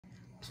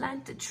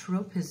Plant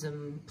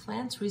tropism,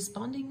 plants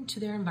responding to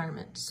their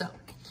environment. So,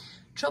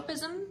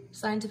 tropism,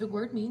 scientific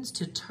word, means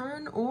to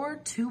turn or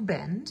to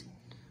bend.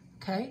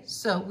 Okay,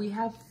 so we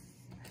have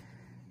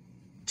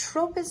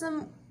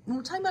tropism. When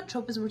we're talking about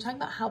tropism, we're talking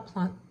about how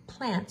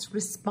plants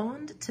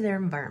respond to their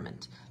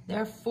environment.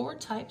 There are 4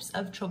 types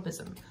of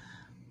tropism: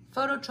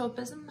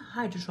 phototropism,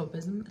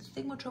 hydrotropism,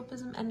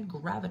 thigmotropism, and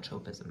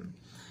gravitropism.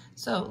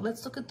 So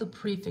let's look at the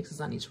prefixes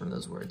on each one of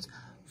those words.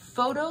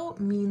 Photo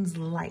means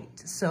light,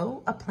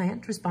 so a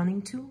plant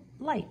responding to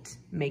light.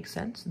 Makes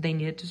sense, they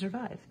need it to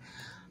survive.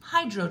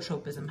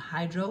 Hydrotropism,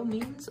 hydro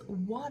means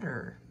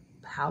water,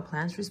 how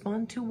plants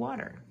respond to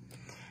water.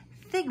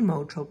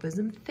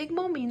 Thigmotropism,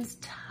 thigmo means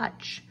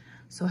touch,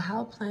 so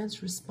how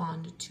plants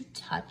respond to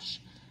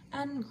touch.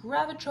 And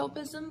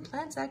gravitropism,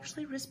 plants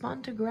actually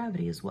respond to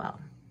gravity as well.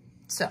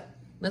 So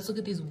let's look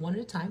at these one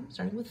at a time,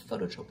 starting with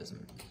phototropism.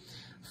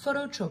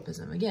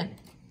 Phototropism, again,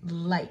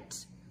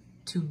 light,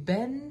 to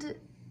bend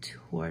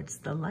towards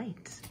the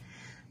light.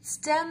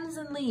 Stems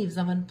and leaves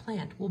of a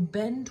plant will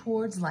bend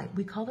towards light.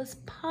 We call this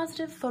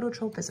positive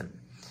phototropism.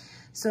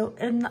 So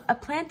in a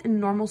plant in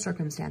normal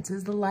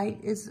circumstances, the light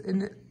is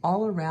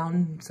all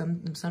around,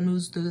 the sun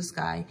moves through the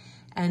sky,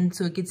 and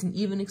so it gets an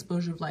even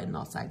exposure of light on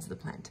all sides of the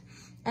plant.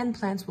 And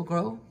plants will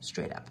grow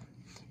straight up,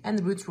 and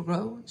the roots will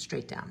grow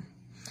straight down.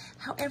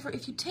 However,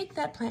 if you take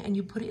that plant and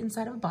you put it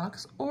inside of a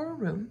box or a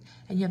room,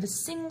 and you have a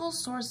single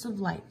source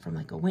of light from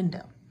like a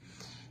window,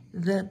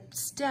 the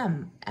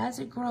stem, as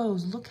it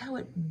grows, look how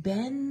it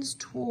bends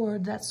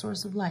toward that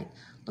source of light.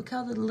 Look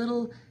how the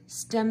little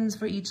stems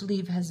for each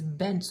leaf has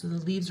bent so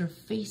the leaves are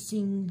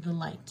facing the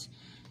light,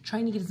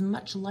 trying to get as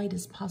much light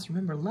as possible.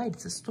 Remember, light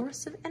is a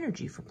source of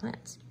energy for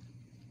plants.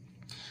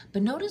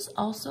 But notice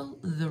also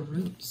the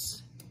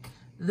roots.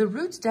 The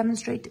roots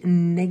demonstrate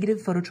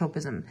negative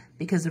phototropism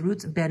because the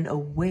roots bend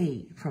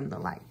away from the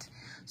light.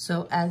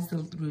 So as the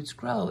roots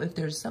grow, if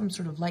there's some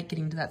sort of light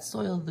getting to that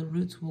soil, the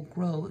roots will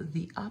grow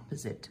the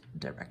opposite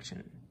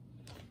direction.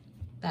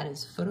 That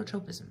is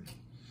phototropism.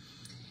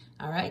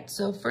 All right,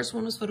 so first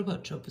one was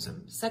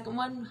phototropism. Second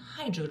one,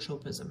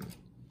 hydrotropism.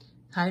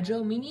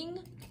 Hydro meaning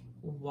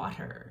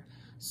water.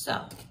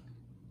 So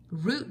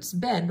roots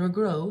bend or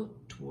grow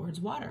towards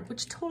water,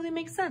 which totally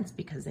makes sense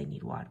because they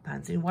need water.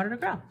 Plants need water to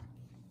grow.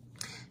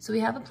 So we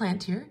have a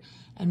plant here,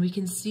 and we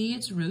can see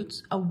its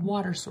roots, a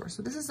water source.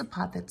 So this is a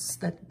pot that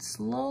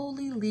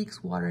slowly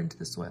leaks water into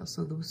the soil.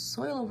 So the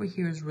soil over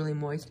here is really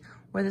moist,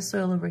 where the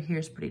soil over here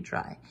is pretty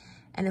dry.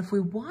 And if we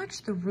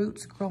watch the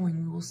roots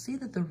growing, we will see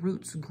that the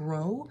roots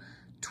grow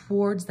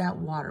towards that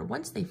water.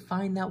 Once they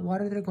find that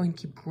water, they're going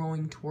to keep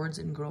growing towards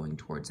it and growing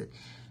towards it.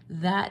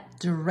 That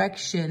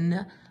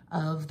direction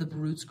of the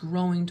roots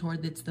growing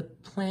toward, it's the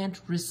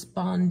plant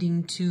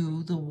responding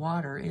to the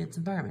water in its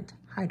environment.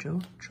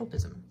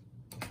 Hydrotropism.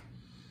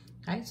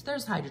 Okay, so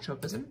there's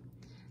hydrotropism.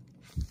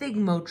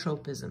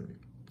 Thigmotropism.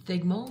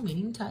 Thigmo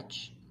meaning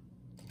touch.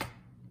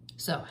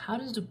 So how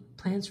does the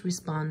plants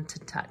respond to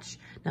touch?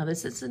 Now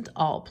this isn't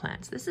all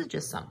plants, this is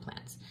just some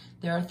plants.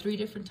 There are 3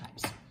 different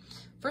types.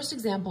 First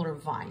example are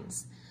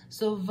vines.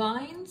 So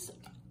vines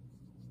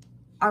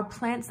are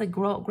plants that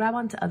grab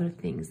onto other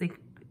things.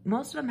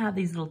 Most of them have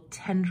these little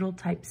tendril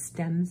type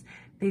stems.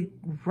 They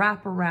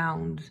wrap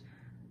around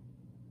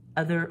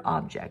other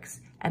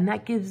objects, and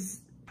that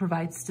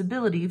provides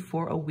stability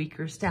for a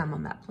weaker stem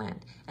on that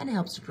plant, and it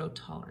helps to grow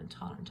taller and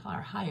taller and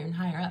taller, higher and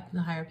higher up. And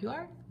the higher up you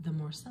are, the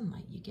more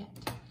sunlight you get.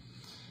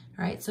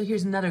 All right, so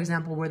here's another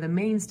example where the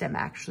main stem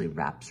actually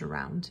wraps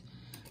around.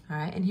 All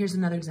right, and here's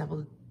another example.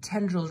 The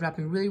tendril is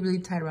wrapping really, really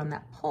tight around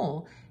that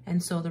pole,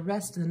 and so the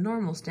rest of the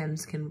normal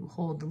stems can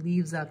hold the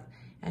leaves up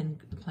and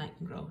the plant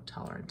can grow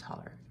taller and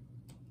taller.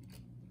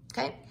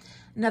 Okay,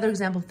 another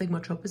example of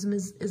thigmotropism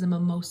is a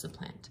mimosa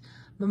plant.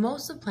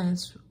 Mimosa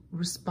plants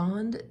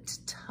respond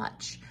to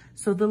touch.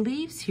 So the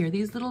leaves here,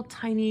 these little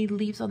tiny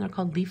leaves on there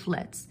called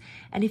leaflets,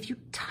 and if you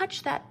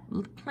touch that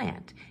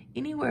plant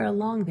anywhere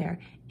along there,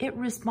 it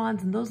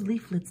responds, and those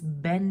leaflets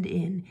bend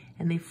in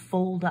and they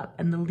fold up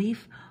and the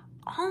leaf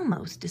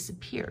almost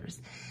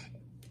disappears.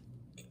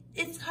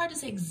 It's hard to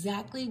say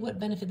exactly what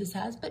benefit this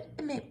has, but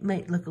it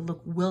might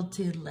look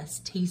wilted, less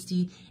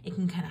tasty. It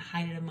can kind of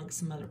hide it amongst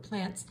some other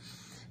plants.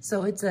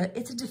 So it's a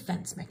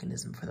defense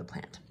mechanism for the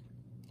plant.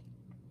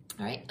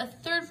 All right, a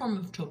third form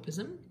of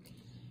tropism,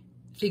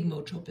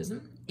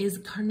 thigmotropism, is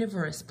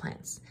carnivorous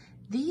plants.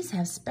 These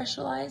have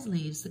specialized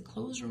leaves that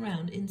close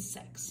around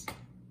insects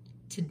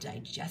to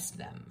digest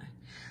them.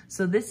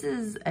 So this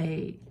is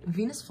a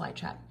Venus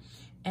flytrap,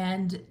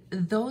 and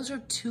those are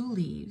 2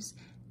 leaves,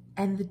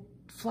 and the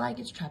fly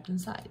gets trapped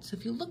inside. So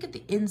if you look at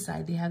the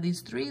inside, they have these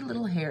 3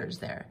 little hairs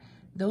there.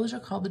 Those are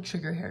called the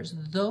trigger hairs.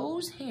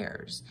 Those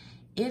hairs,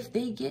 if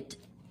they get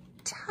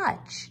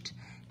touched,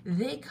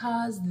 they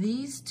cause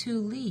these 2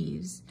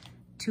 leaves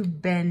to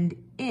bend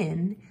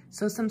in,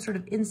 so some sort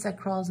of insect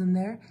crawls in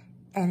there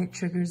and it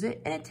triggers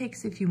it, and it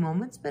takes a few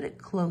moments, but it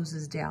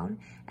closes down,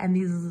 and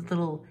these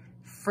little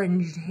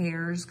fringed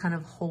hairs kind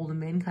of hold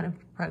them in, kind of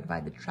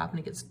provide the trap, and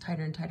it gets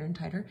tighter and tighter and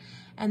tighter,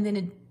 and then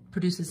it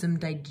produces some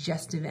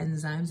digestive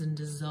enzymes and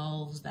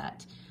dissolves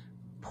that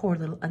Poor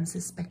little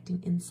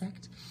unsuspecting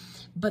insect.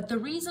 But the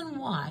reason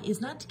why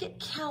is not to get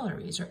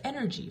calories or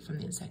energy from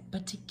the insect,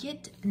 but to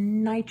get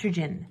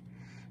nitrogen,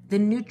 the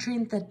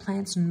nutrient that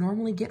plants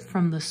normally get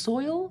from the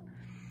soil.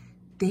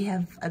 They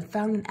have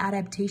found an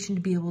adaptation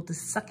to be able to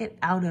suck it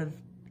out of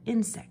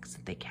insects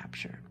that they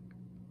capture.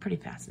 Pretty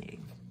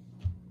fascinating.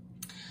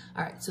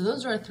 All right, so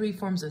those are our three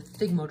forms of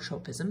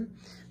thigmotropism.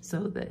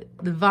 So the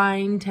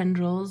vine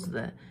tendrils,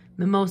 the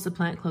mimosa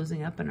plant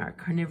closing up, and our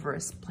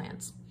carnivorous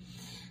plants.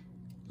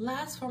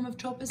 Last form of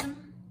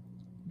tropism,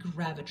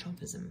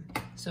 gravitropism.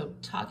 So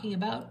talking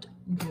about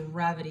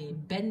gravity,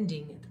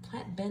 bending. The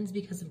plant bends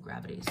because of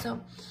gravity.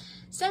 So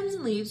stems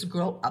and leaves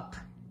grow up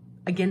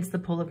against the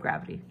pull of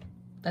gravity.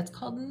 That's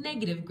called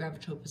negative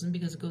gravitropism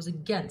because it goes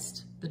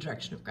against the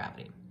direction of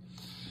gravity.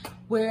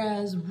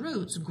 Whereas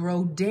roots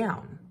grow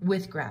down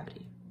with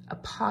gravity, a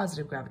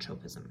positive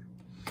gravitropism.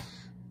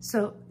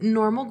 So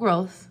normal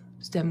growth,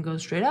 stem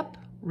goes straight up,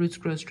 roots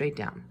grow straight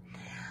down.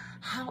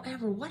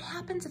 However, what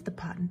happens if the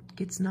pot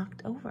gets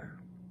knocked over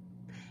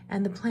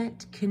and the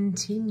plant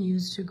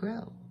continues to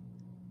grow?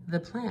 The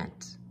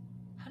plant,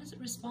 how does it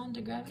respond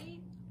to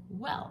gravity?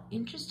 Well,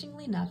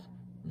 interestingly enough,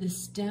 the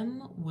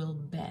stem will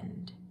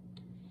bend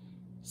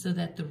so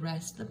that the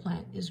rest of the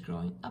plant is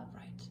growing upright.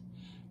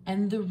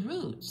 And the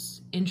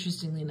roots,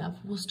 interestingly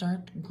enough, will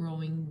start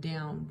growing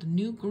down. The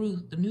new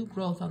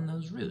growth on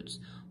those roots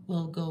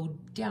will go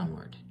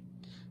downward.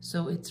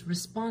 So it's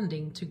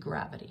responding to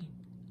gravity.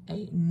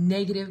 A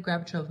negative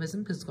gravitropism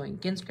because it's going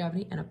against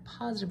gravity, and a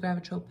positive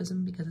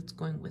gravitropism because it's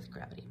going with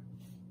gravity.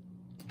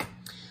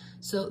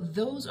 So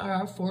those are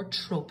our 4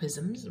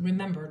 tropisms.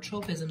 Remember,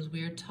 tropisms,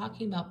 we are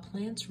talking about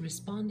plants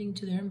responding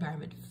to their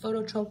environment.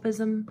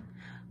 Phototropism,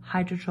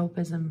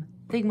 hydrotropism,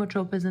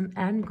 thigmotropism,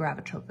 and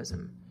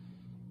gravitropism.